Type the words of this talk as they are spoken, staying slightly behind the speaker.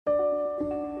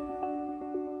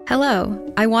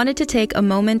Hello, I wanted to take a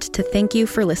moment to thank you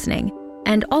for listening,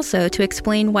 and also to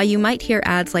explain why you might hear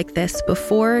ads like this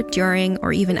before, during,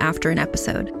 or even after an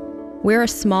episode. We're a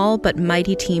small but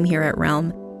mighty team here at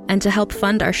Realm, and to help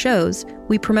fund our shows,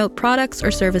 we promote products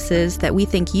or services that we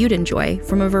think you'd enjoy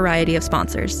from a variety of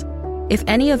sponsors. If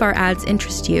any of our ads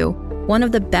interest you, one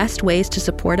of the best ways to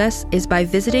support us is by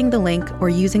visiting the link or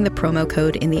using the promo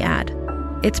code in the ad.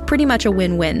 It's pretty much a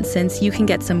win-win since you can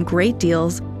get some great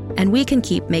deals and we can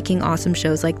keep making awesome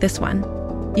shows like this one.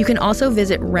 You can also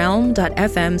visit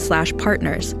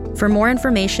realm.fm/partners for more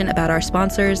information about our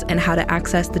sponsors and how to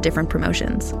access the different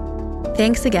promotions.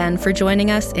 Thanks again for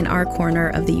joining us in our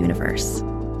corner of the universe.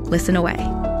 Listen away.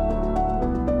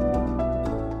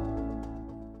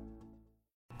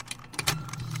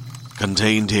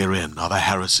 Contained herein are the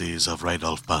heresies of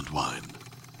Radolf Burntwine,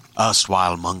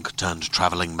 erstwhile monk turned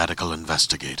traveling medical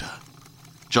investigator.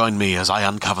 Join me as I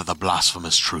uncover the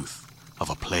blasphemous truth of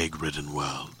a plague-ridden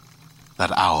world,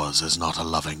 that ours is not a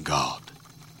loving God,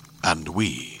 and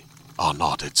we are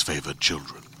not its favored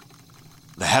children.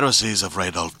 The Heresies of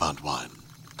Radolf Burntwine,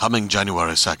 coming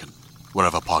January 2nd,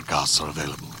 wherever podcasts are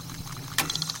available.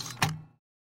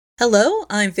 Hello,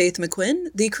 I'm Faith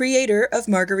McQuinn, the creator of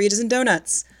Margaritas and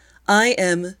Donuts. I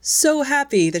am so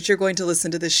happy that you're going to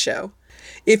listen to this show.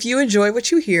 If you enjoy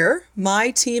what you hear,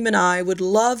 my team and I would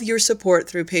love your support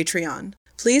through Patreon.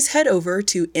 Please head over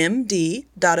to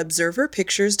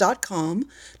md.observerpictures.com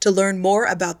to learn more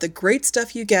about the great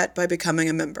stuff you get by becoming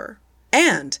a member.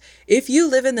 And if you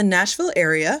live in the Nashville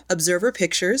area, Observer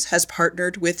Pictures has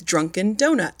partnered with Drunken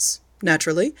Donuts,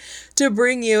 naturally, to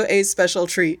bring you a special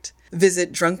treat.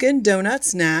 Visit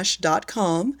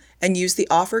drunkendonutsnash.com and use the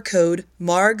offer code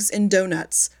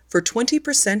MARGSandDonuts for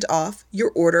 20% off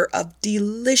your order of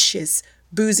delicious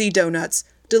boozy donuts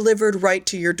delivered right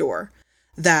to your door.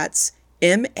 That's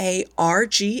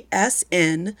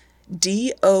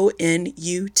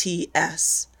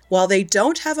MARGSNDONUTS. While they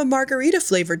don't have a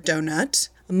margarita-flavored donut,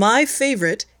 my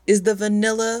favorite is the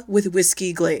vanilla with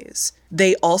whiskey glaze.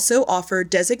 They also offer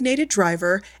designated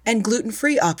driver and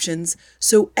gluten-free options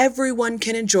so everyone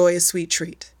can enjoy a sweet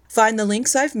treat. Find the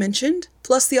links I've mentioned,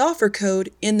 plus the offer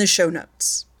code in the show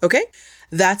notes. Okay,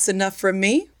 that's enough from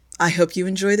me. I hope you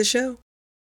enjoy the show.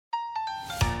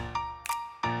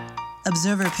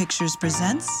 Observer Pictures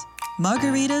presents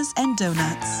Margaritas and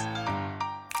Donuts.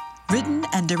 Written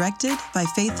and directed by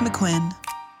Faith McQuinn.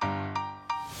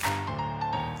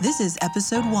 This is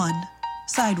Episode 1,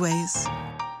 Sideways.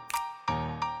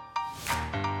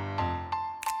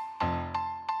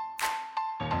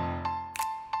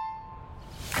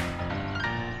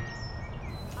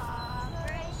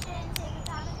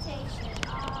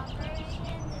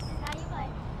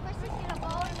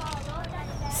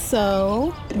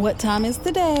 So, what time is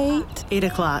the date? 8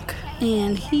 o'clock.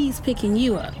 And he's picking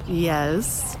you up.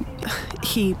 Yes.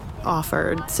 He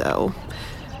offered, so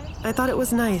I thought it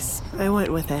was nice. I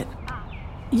went with it.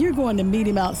 You're going to meet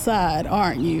him outside,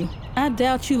 aren't you? I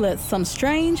doubt you let some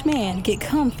strange man get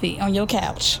comfy on your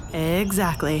couch.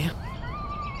 Exactly.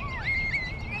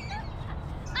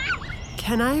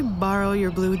 Can I borrow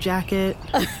your blue jacket?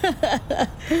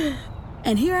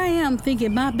 And here I am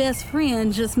thinking my best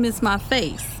friend just missed my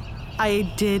face. I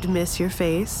did miss your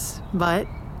face, but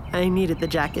I needed the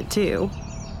jacket too.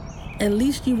 At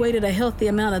least you waited a healthy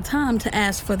amount of time to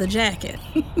ask for the jacket.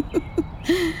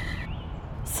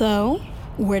 So,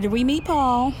 where did we meet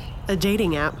Paul? A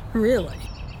dating app. Really?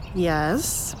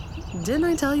 Yes. Didn't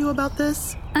I tell you about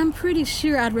this? I'm pretty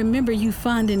sure I'd remember you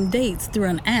finding dates through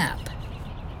an app.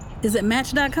 Is it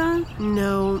Match.com?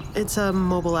 No, it's a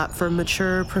mobile app for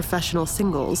mature professional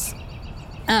singles.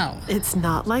 Oh. It's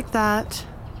not like that.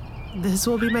 This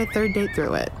will be my third date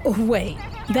through it. Wait,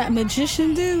 that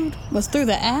magician dude was through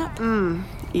the app?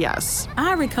 Yes.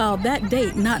 I recall that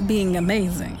date not being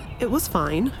amazing. It was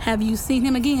fine. Have you seen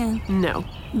him again? No.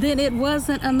 Then it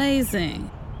wasn't amazing.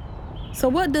 So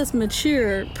what does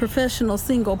mature professional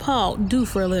single Paul do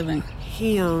for a living?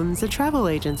 He owns a travel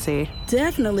agency.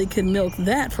 Definitely could milk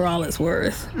that for all it's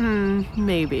worth.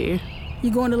 Maybe.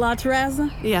 You going to La Terraza?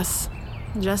 Yes.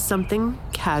 Just something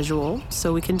casual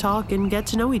so we can talk and get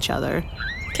to know each other.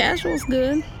 Casual's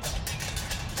good.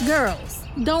 Girls,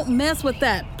 don't mess with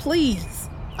that, please.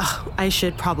 I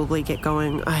should probably get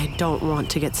going. I don't want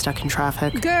to get stuck in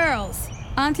traffic. Girls,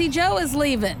 Auntie Jo is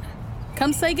leaving.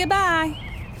 Come say goodbye.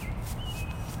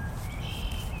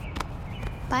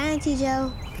 Bye, Auntie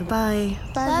Jo. Goodbye.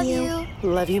 Love you.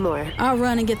 Love you more. I'll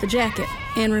run and get the jacket.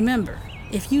 And remember,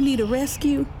 if you need a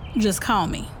rescue, just call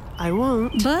me. I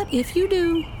won't. But if you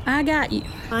do, I got you.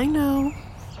 I know.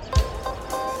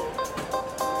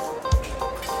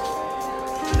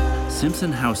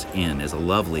 Simpson House Inn is a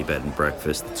lovely bed and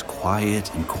breakfast that's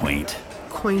quiet and quaint.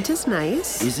 Quaint is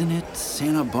nice. Isn't it?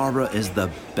 Santa Barbara is the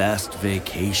best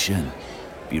vacation.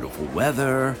 Beautiful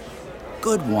weather,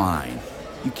 good wine.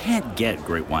 You can't get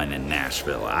great wine in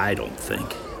Nashville, I don't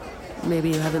think. Maybe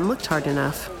you haven't looked hard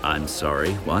enough. I'm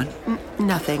sorry, what?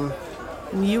 Nothing.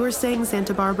 You were saying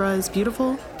Santa Barbara is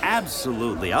beautiful?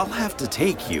 Absolutely, I'll have to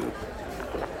take you.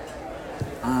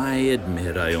 I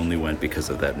admit I only went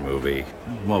because of that movie.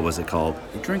 What was it called?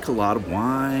 You drink a lot of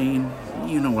wine.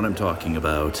 You know what I'm talking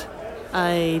about.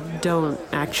 I don't,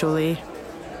 actually.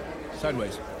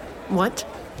 Sideways. What?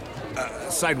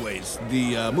 Sideways,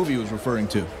 the movie was referring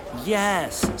to.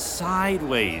 Yes,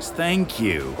 Sideways, thank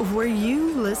you. Were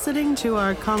you listening to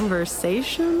our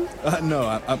conversation?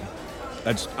 No,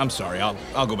 I'm sorry.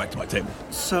 I'll go back to my table.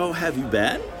 So, have you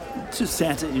been to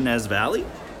Santa Ynez Valley?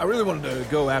 I really wanted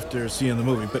to go after seeing the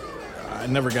movie, but I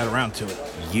never got around to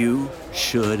it. You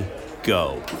should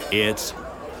go. It's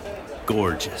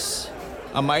gorgeous.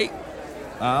 I might.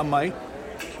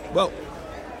 Well,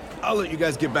 I'll let you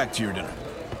guys get back to your dinner.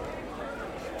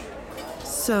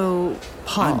 So,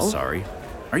 Paul... I'm sorry.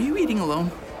 Are you eating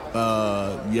alone?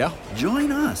 Yeah.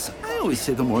 Join us. I always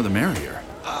say the more the merrier.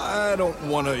 I don't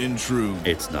want to intrude.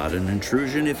 It's not an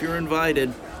intrusion if you're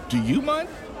invited. Do you mind?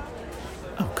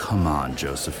 Oh, come on,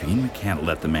 Josephine. We can't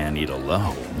let the man eat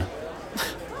alone.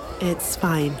 It's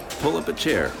fine. Pull up a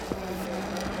chair.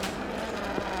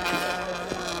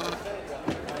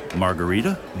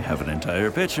 Margarita, we have an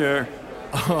entire pitcher.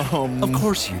 Of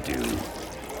course you do.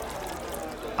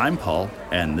 I'm Paul,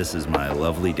 and this is my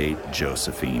lovely date,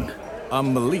 Josephine.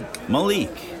 I'm Malik.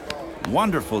 Malik,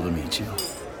 wonderful to meet you.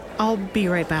 I'll be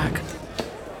right back.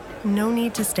 No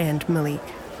need to stand, Malik.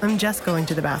 I'm just going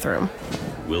to the bathroom.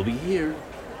 We'll be here.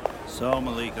 So,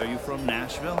 Malik, are you from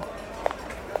Nashville?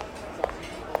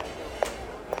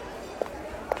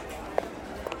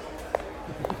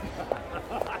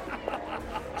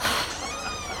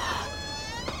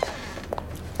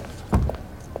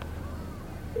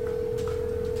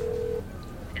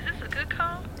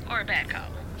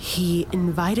 He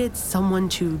invited someone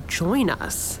to join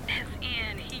us. As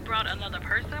in, he brought another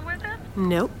person with him?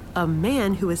 Nope, a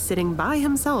man who was sitting by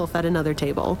himself at another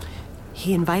table.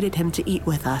 He invited him to eat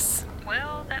with us.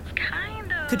 Well, that's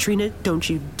kind of... Katrina, don't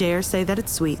you dare say that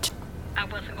it's sweet. I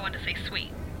wasn't going to say sweet.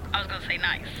 I was going to say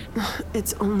nice.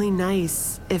 It's only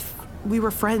nice if we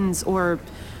were friends or,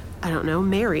 I don't know,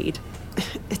 married.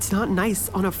 It's not nice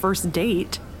on a first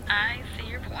date. I see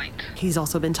your point. He's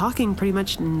also been talking pretty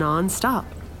much non-stop.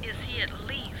 Is he at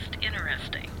least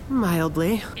interesting?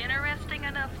 Mildly. Interesting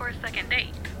enough for a second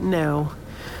date? No.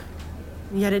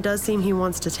 Yet it does seem he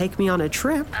wants to take me on a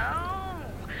trip. Oh,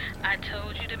 I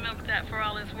told you to milk that for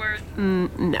all it's worth.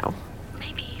 No.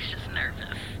 Maybe he's just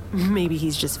nervous. Maybe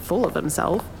he's just full of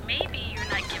himself. Maybe you're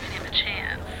not giving him a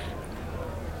chance.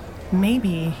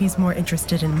 Maybe he's more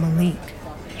interested in Malik.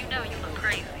 You know you look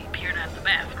crazy peering out the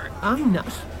bathroom. I'm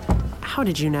not. How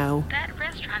did you know? That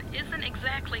restaurant isn't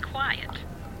exactly quiet.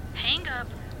 Hang up,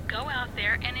 go out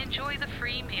there, and enjoy the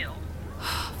free meal.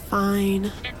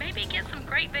 Fine. And maybe get some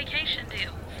great vacation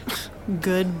deals.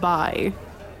 Goodbye.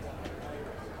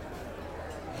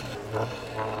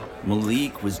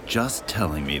 Malik was just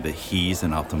telling me that he's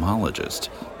an ophthalmologist.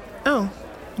 Oh,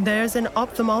 there's an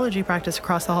ophthalmology practice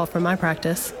across the hall from my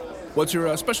practice. What's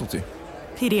your specialty?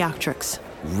 Pediatrics.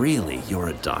 Really? You're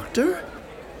a doctor?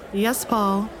 Yes,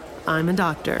 Paul. I'm a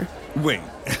doctor. Wait,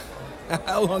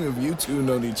 how long have you two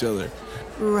known each other?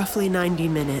 Roughly 90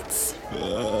 minutes.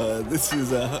 This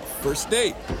is a first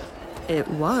date. It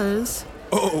was.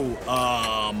 Oh,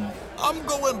 I'm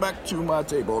going back to my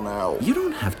table now. You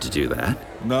don't have to do that.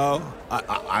 No,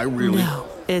 I really... No,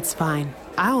 it's fine.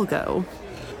 I'll go.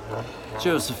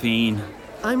 Josephine.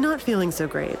 I'm not feeling so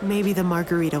great. Maybe the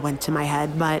margarita went to my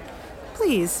head, but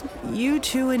please, you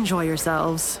two enjoy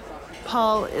yourselves.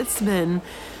 Paul, it's been...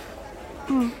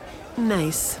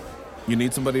 nice. You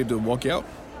need somebody to walk you out?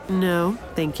 No,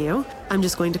 thank you. I'm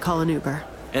just going to call an Uber.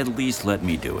 At least let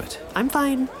me do it. I'm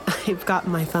fine. I've got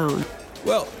my phone.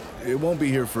 Well, it won't be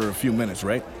here for a few minutes,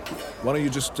 right? Why don't you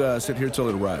just sit here till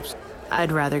it arrives?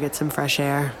 I'd rather get some fresh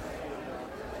air.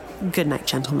 Good night,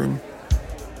 gentlemen.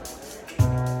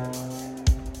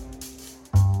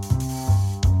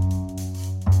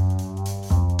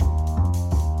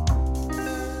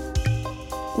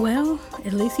 Well,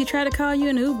 at least he tried to call you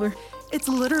an Uber. It's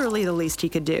literally the least he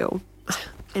could do.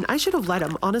 And I should have let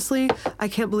him. Honestly, I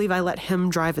can't believe I let him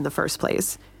drive in the first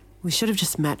place. We should have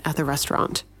just met at the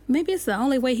restaurant. Maybe it's the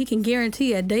only way he can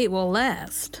guarantee a date will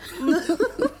last.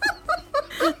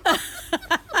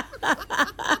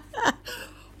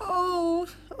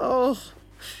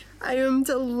 I am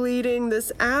deleting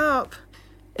this app.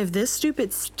 If this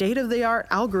stupid state-of-the-art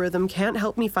algorithm can't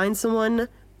help me find someone,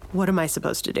 what am I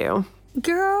supposed to do?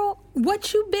 Girl,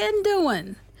 what you been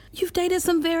doing? You've dated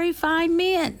some very fine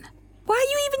men. Why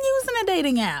are you even using a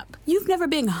dating app? You've never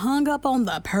been hung up on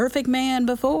the perfect man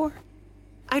before?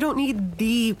 I don't need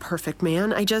the perfect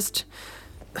man.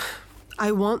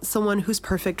 I want someone who's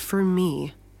perfect for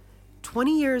me.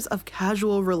 20 years of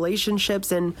casual relationships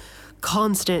and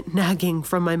constant nagging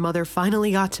from my mother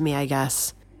finally got to me, I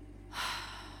guess.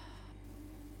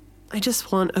 I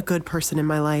just want a good person in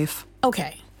my life.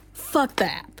 Okay, fuck the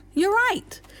app. You're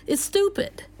right. It's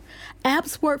stupid.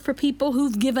 Apps work for people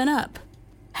who've given up.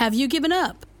 Have you given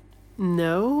up?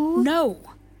 No. No.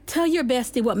 Tell your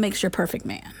bestie what makes your perfect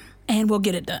man, and we'll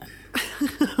get it done.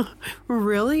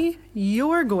 Really?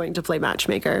 You're going to play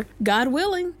matchmaker? God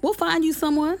willing, we'll find you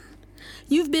someone.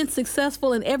 You've been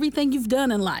successful in everything you've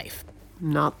done in life.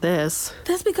 Not this.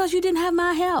 That's because you didn't have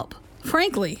my help.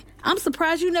 Frankly, I'm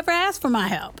surprised you never asked for my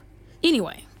help.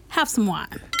 Anyway, have some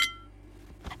wine.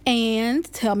 And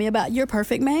tell me about your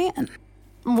perfect man.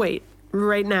 Wait,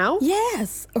 right now?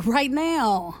 Yes, right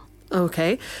now.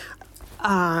 Okay.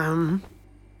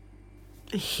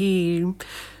 He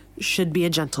should be a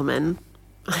gentleman.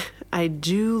 I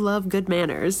do love good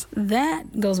manners.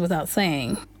 That goes without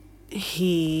saying.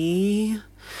 He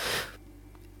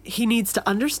needs to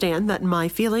understand that my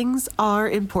feelings are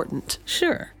important.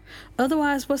 Sure.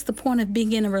 Otherwise, what's the point of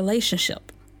being in a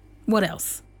relationship? What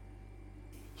else?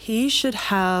 He should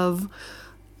have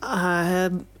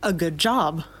a good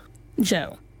job.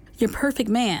 Joe, your perfect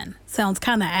man sounds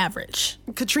kind of average.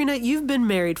 Katrina, you've been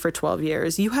married for 12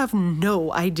 years. You have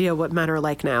no idea what men are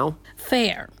like now.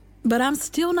 Fair, but I'm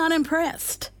still not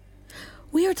impressed.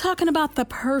 We are talking about the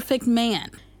perfect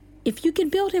man. If you could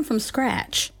build him from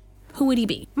scratch, who would he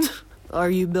be?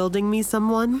 Are you building me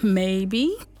someone?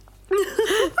 Maybe.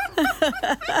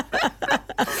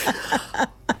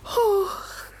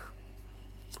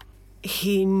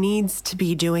 He needs to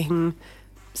be doing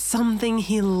something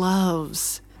he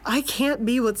loves. I can't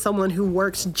be with someone who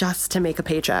works just to make a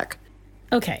paycheck.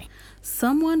 Okay,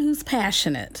 someone who's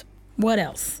passionate. What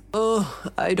else?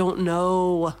 I don't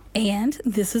know. And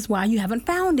this is why you haven't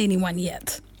found anyone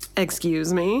yet.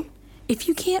 Excuse me? If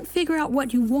you can't figure out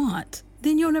what you want,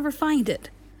 then you'll never find it.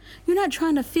 You're not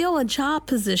trying to fill a job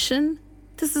position.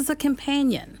 This is a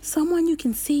companion, someone you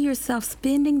can see yourself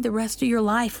spending the rest of your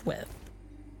life with.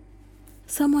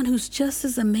 Someone who's just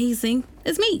as amazing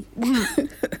as me.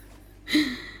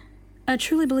 I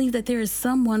truly believe that there is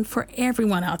someone for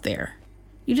everyone out there.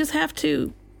 You just have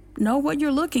to know what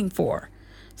you're looking for.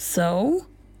 So,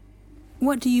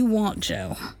 what do you want,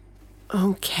 Joe?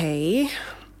 Okay.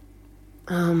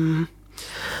 I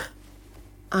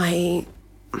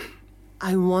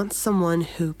want someone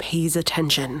who pays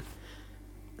attention.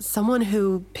 Someone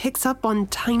who picks up on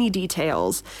tiny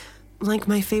details, like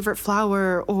my favorite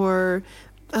flower or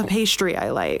a pastry I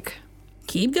like.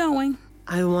 Keep going.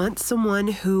 I want someone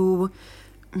who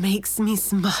makes me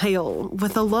smile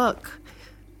with a look.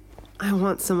 I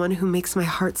want someone who makes my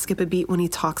heart skip a beat when he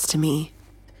talks to me.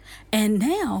 And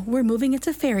now we're moving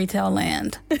into fairy tale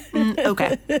land.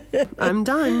 Okay, I'm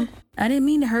done. I didn't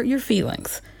mean to hurt your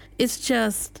feelings. It's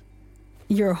just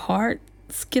your heart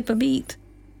skip a beat.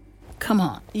 Come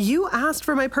on. You asked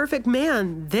for my perfect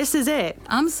man. This is it.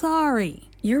 I'm sorry.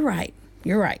 You're right.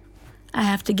 I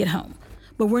have to get home.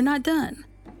 But we're not done.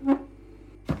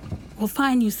 We'll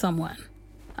find you someone.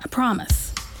 I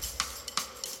promise.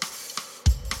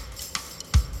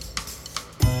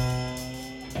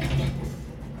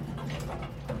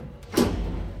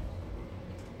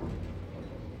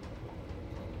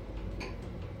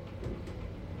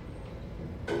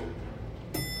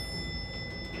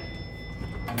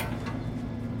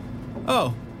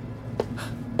 Oh.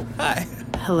 Hi.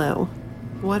 Hello.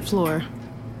 What floor?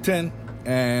 10,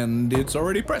 and it's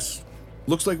already pressed.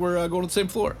 Looks like we're going to the same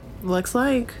floor. Looks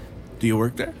like. Do you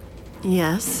work there?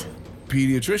 Yes.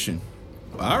 Pediatrician.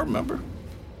 I remember.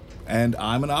 And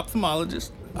I'm an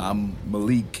ophthalmologist. I'm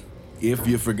Malik, if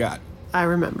you forgot. I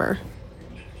remember.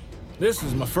 This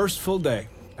is my first full day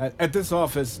at this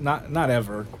office. Not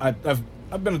ever. I've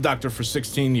been a doctor for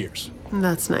 16 years.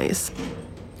 That's nice.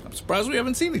 I'm surprised we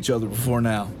haven't seen each other before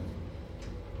now.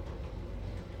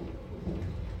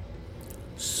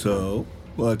 So,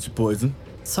 what's your poison?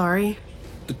 Sorry?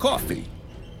 The coffee.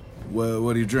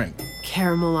 What do you drink?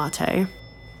 Caramel latte.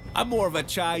 I'm more of a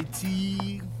chai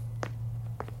tea.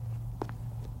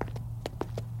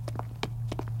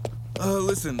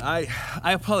 Listen, I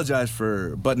apologize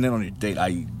for butting in on your date.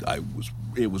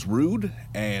 It was rude,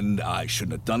 and I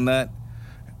shouldn't have done that.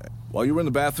 While you were in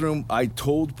the bathroom, I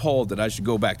told Paul that I should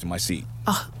go back to my seat.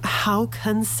 How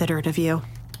considerate of you.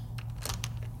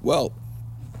 Well,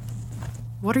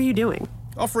 What are you doing?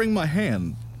 offering my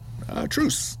hand.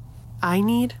 Truce. I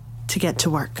need to get to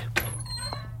work.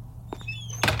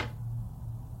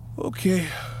 Okay,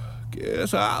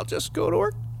 guess I'll just go to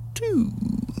work too.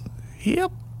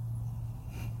 Yep.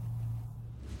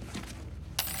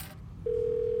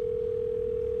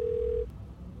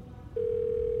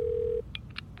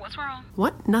 What's wrong?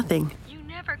 What? Nothing. You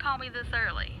never call me this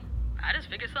early. I just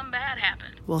figured something bad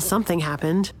happened. Well, something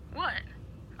happened. What?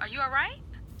 Are you alright?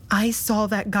 I saw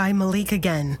that guy Malik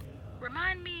again.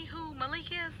 Remind me who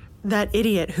Malik is? That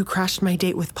idiot who crashed my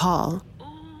date with Paul. Ooh,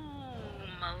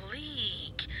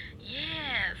 Malik.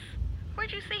 Yes.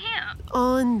 Where'd you see him?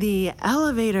 On the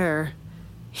elevator.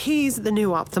 He's the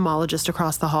new ophthalmologist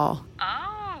across the hall.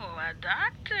 Oh, a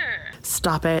doctor.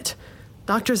 Stop it.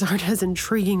 Doctors aren't as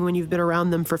intriguing when you've been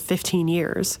around them for 15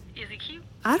 years. Is he cute?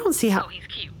 I don't see how... Oh, he's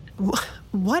cute.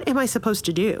 What am I supposed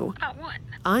to do? About what?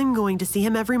 I'm going to see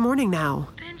him every morning now.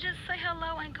 Then just say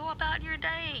hello and go about your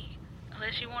day.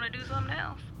 Unless you want to do something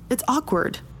else. It's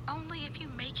awkward. Only if you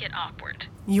make it awkward.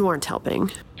 You aren't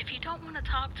helping. If you don't want to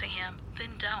talk to him,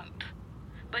 then don't.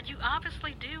 But you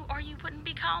obviously do, or you wouldn't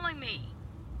be calling me.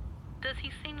 Does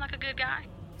he seem like a good guy?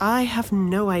 I have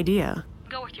no idea.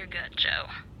 Go with your gut, Joe.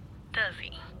 Does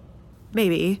he?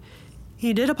 Maybe.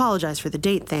 He did apologize for the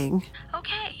date thing.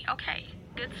 Okay.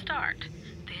 Good start.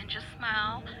 Then just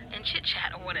smile and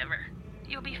chit-chat or whatever.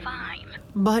 You'll be fine.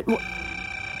 But...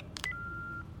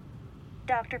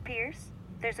 Dr. Pierce,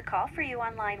 there's a call for you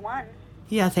on line 1.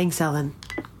 Yeah, thanks, Ellen.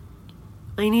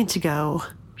 I need to go.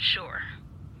 Sure.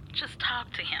 Just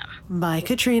talk to him. Bye,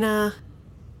 Katrina.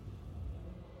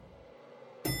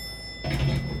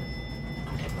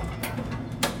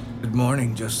 Good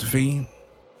morning, Josephine.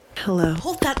 Hello.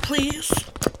 Hold that, please.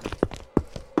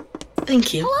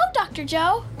 Thank you. Hello, Dr.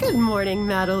 Joe. Good morning,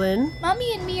 Madeline.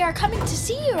 Mommy and me are coming to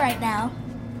see you right now.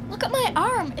 Look at my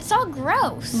arm. It's all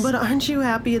gross. But aren't you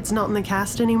happy it's not in the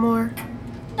cast anymore?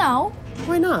 No,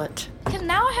 Why not? because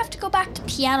now I have to go back to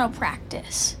piano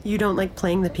practice. You don't like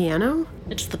playing the piano?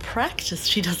 It's the practice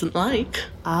she doesn't like.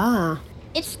 Ah.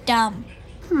 It's dumb.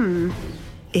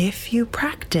 If you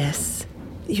practice,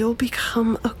 you'll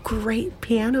become a great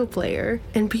piano player,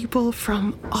 and people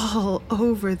from all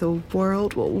over the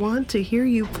world will want to hear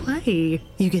you play.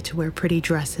 You get to wear pretty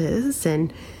dresses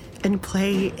and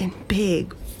play in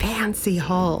big, fancy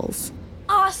halls.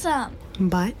 Awesome.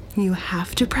 But you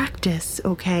have to practice,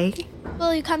 okay?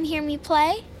 Will you come hear me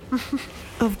play?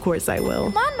 Of course I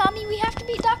will. Come on, Mommy. We have to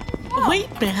beat Dr. Joe. Wait,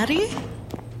 Maddie.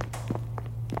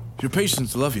 Your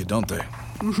patients love you, don't they?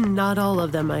 Not all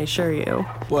of them, I assure you.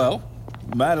 Well,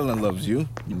 Madeline loves you,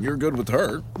 and you're good with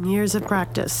her. Years of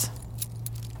practice.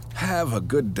 Have a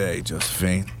good day,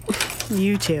 Josephine.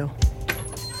 You too.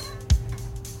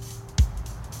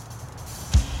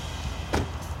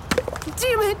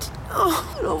 Damn it!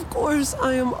 Oh, and of course,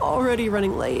 I am already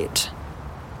running late.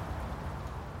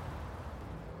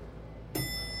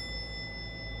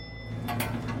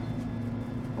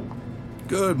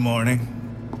 Good morning.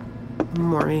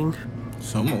 Morning.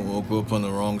 Someone woke up on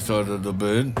the wrong side of the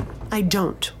bed. I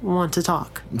don't want to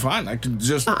talk. Fine, I can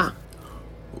just...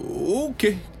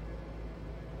 Okay.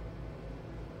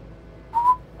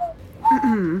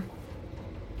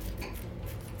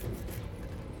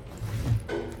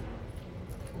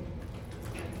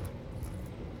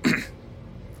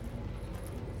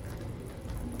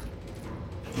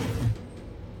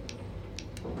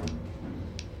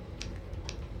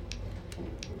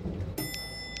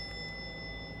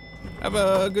 Have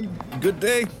a good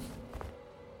day.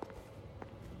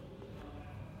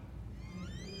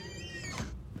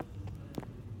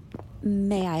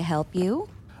 May I help you?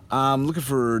 I'm looking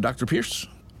for Dr. Pierce.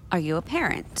 Are you a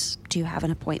parent? Do you have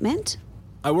an appointment?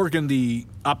 I work in the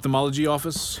ophthalmology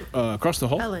office across the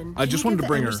hall. Ellen, I just wanted to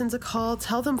bring her. Andersons a call.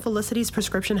 Tell them Felicity's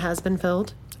prescription has been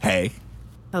filled. Hey.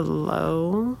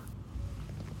 Hello?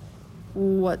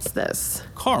 What's this?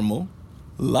 Caramel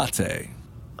latte.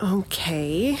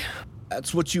 Okay.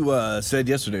 That's what you said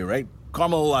yesterday, right?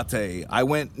 Caramel latte. I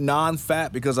went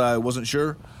non-fat because I wasn't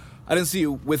sure. I didn't see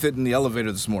you with it in the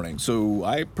elevator this morning, so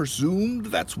I presumed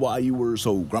that's why you were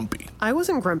so grumpy. I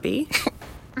wasn't grumpy.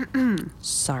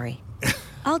 Sorry.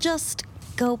 I'll just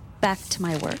go back to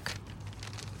my work.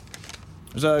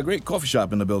 There's a great coffee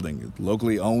shop in the building,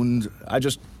 locally owned. I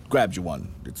just grabbed you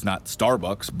one. It's not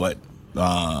Starbucks, but,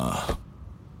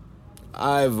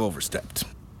 I've overstepped.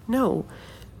 No.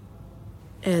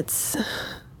 It's...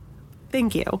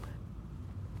 Thank you.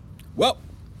 Well,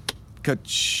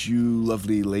 catch you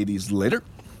lovely ladies later.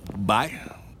 Bye.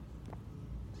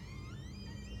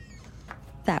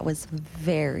 That was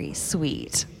very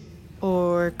sweet.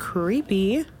 Or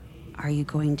creepy. Are you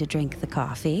going to drink the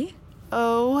coffee?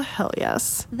 Oh, hell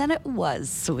yes. Then it was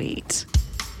sweet.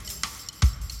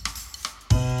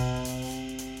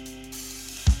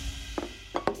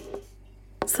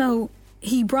 So,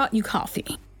 he brought you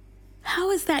coffee.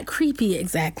 How is that creepy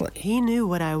exactly? He knew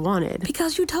what I wanted.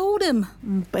 Because you told him.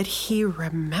 But he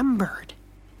remembered.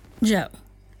 Joe,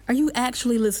 are you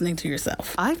actually listening to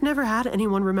yourself? I've never had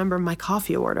anyone remember my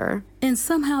coffee order. And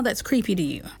somehow that's creepy to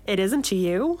you. It isn't to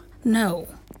you? No.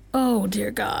 Oh,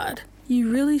 dear God.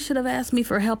 You really should have asked me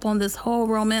for help on this whole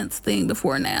romance thing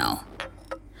before now.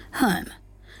 Hun,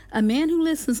 a man who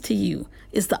listens to you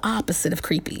is the opposite of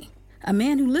creepy. A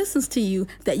man who listens to you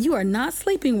that you are not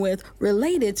sleeping with,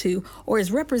 related to, or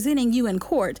is representing you in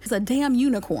court is a damn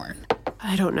unicorn.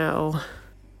 I don't know.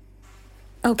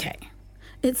 Okay.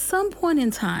 At some point in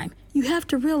time, you have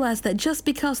to realize that just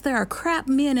because there are crap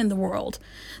men in the world,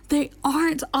 they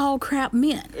aren't all crap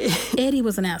men. Eddie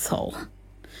was an asshole.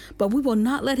 But we will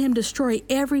not let him destroy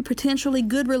every potentially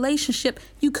good relationship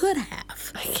you could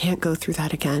have. I can't go through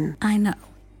that again. I know.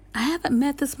 I haven't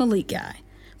met this Malik guy,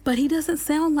 but he doesn't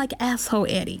sound like asshole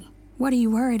Eddie. What are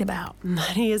you worried about?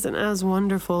 That he isn't as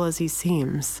wonderful as he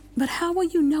seems. But how will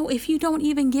you know if you don't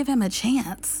even give him a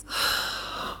chance?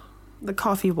 The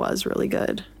coffee was really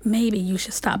good. Maybe you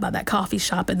should stop by that coffee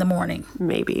shop in the morning.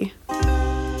 Maybe.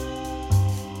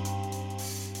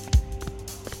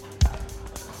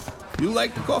 You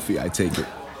like the coffee, I take it.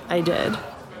 I did.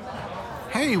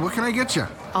 Hey, what can I get you?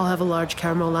 I'll have a large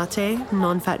caramel latte,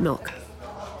 non-fat milk.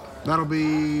 That'll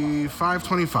be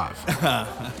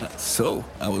 $5.25. So,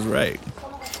 I was right.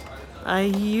 I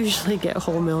usually get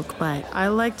whole milk, but I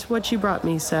liked what you brought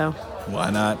me, so... Why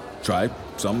not try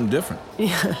something different?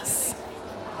 Yes.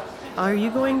 Are you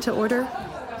going to order?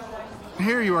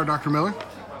 Here you are, Dr. Miller.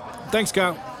 Thanks,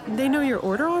 Kyle. They know your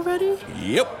order already?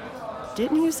 Yep.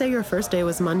 Didn't you say your first day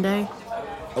was Monday?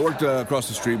 I worked across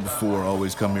the street before.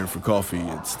 Always come here for coffee.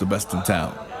 It's the best in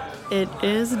town. It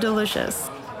is delicious.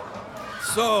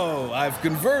 So, I've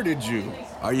converted you.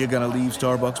 Are you gonna leave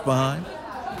Starbucks behind?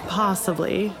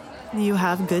 Possibly. You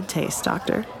have good taste,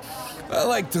 Doctor. I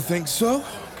like to think so.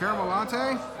 Caramel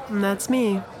latte? That's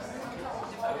me.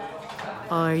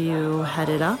 Are you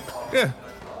headed up? Yeah.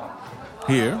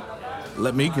 Here,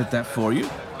 let me get that for you.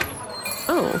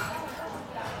 Oh.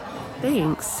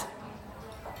 Thanks.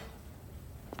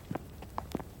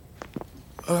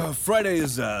 Friday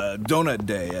is donut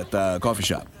day at the coffee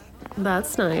shop.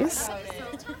 That's nice.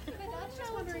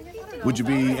 Would you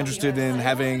be interested in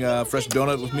having a fresh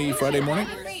donut with me Friday morning?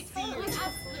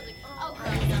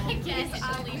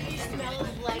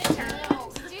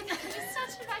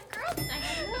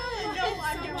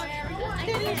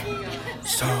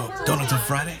 So, donuts on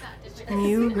Friday?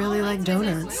 You really like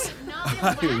donuts.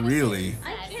 I really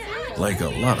like a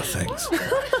lot of things.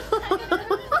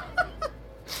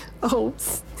 Oh,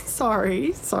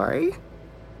 sorry.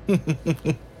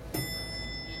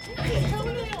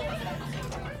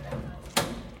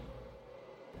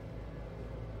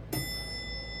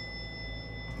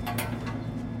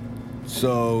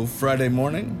 So, Friday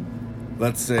morning?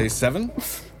 Let's say 7?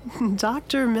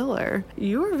 Dr. Miller,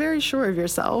 you are very sure of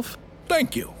yourself.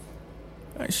 Thank you.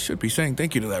 I should be saying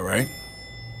thank you to that, right?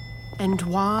 And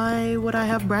why would I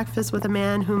have breakfast with a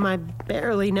man whom I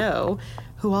barely know,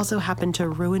 who also happened to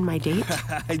ruin my date?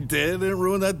 I didn't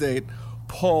ruin that date.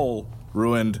 Paul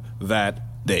ruined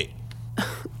that date.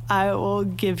 I will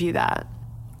give you that.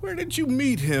 Where did you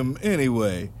meet him,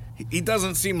 anyway? He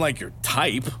doesn't seem like your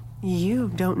type. You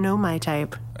don't know my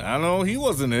type. I know he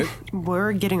wasn't it.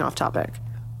 We're getting off topic.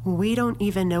 We don't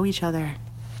even know each other.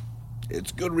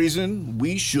 It's good reason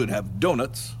we should have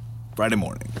donuts Friday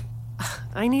morning.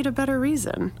 I need a better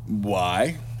reason.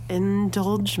 Why?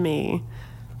 Indulge me.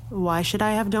 Why should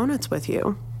I have donuts with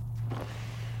you?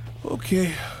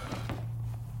 Okay.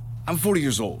 I'm 40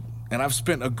 years old, and I've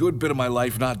spent a good bit of my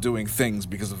life not doing things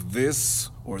because of this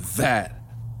or that.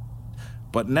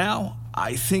 But now,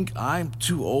 I think I'm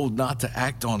too old not to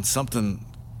act on something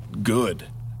good.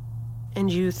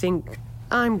 And you think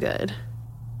I'm good?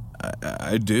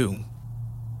 I do.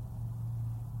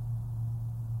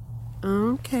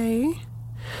 Okay.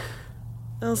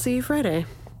 I'll see you Friday.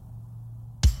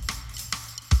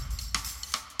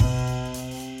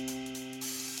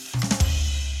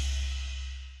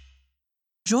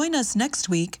 Join us next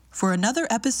week for another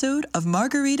episode of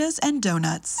Margaritas and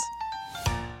Donuts.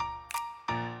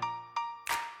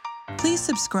 Please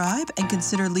subscribe and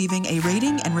consider leaving a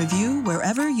rating and review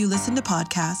wherever you listen to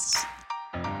podcasts.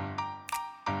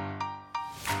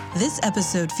 This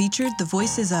episode featured the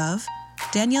voices of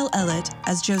Danielle Ellett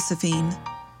as Josephine,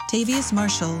 Tavius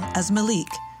Marshall as Malik,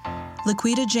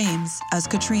 Laquita James as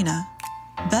Katrina,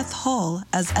 Beth Hall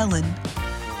as Ellen,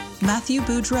 Matthew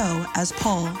Boudreau as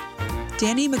Paul,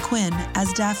 Danny McQuinn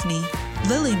as Daphne,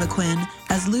 Lily McQuinn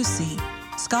as Lucy,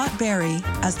 Scott Barry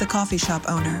as the coffee shop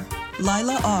owner,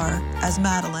 Lila R. as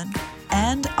Madeline,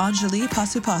 and Anjali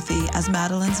Pasupathy as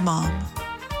Madeline's mom.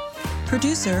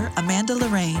 Producer Amanda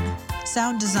Lorraine,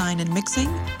 sound design and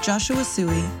mixing Joshua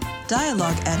Sui,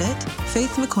 dialogue edit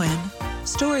Faith McQuinn,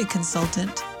 story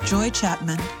consultant Joy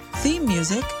Chapman, theme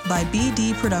music by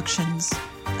BD Productions,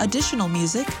 additional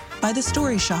music by The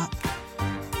Story Shop.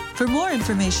 For more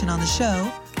information on the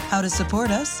show, how to support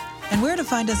us, and where to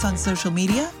find us on social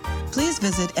media, please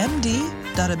visit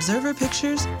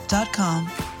md.observerpictures.com.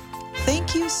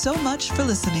 Thank you so much for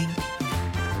listening.